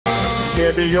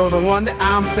Debbie, you're the one that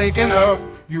I'm thinking of.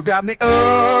 You got me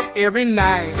up every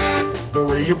night. The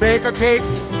way you bake a cake,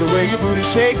 the way your booty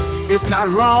shakes, it's not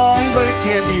wrong, but it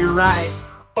can't be right.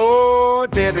 Oh,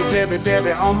 Debbie, Debbie,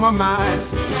 Debbie, on my mind.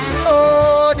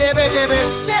 Oh, Debbie,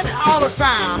 Debbie, Debbie, all the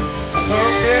time.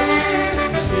 Oh,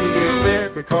 Debbie, sweet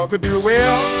Debbie, because we do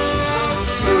well.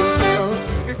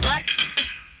 It's like,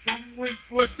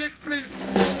 what's this, please?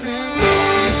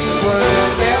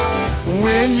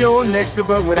 When you're next to,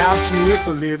 but without you, it's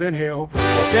a living hell.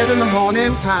 Debbie in the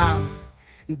morning time,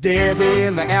 Debbie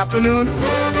in the afternoon,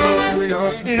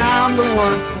 and I'm the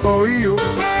one for you.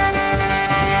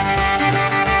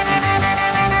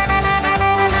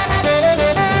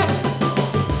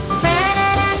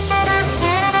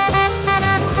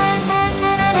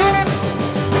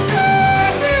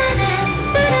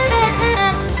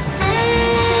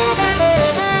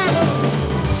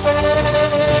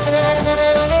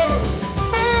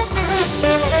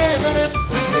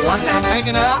 I'm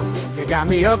thinking of, you got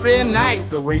me up at night.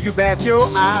 The way you bat your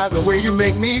eye, the way you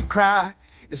make me cry.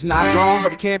 It's not wrong,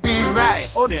 but it can't be right.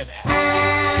 Oh, Debbie,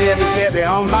 Debbie, Debbie,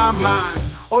 on my mind.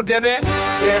 Oh, Debbie,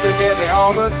 Debbie, Debbie,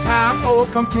 all the time. Oh,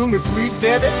 come to me, sweet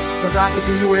Debbie, cause I can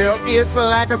do you well. It's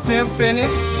like a symphony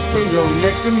when you're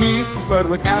next to me, but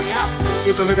without you,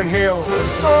 it's a living hell.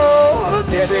 Oh,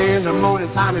 Debbie in the morning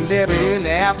time and Debbie in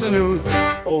the afternoon.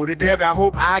 Oh, Debbie, I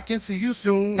hope I can see you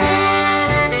soon.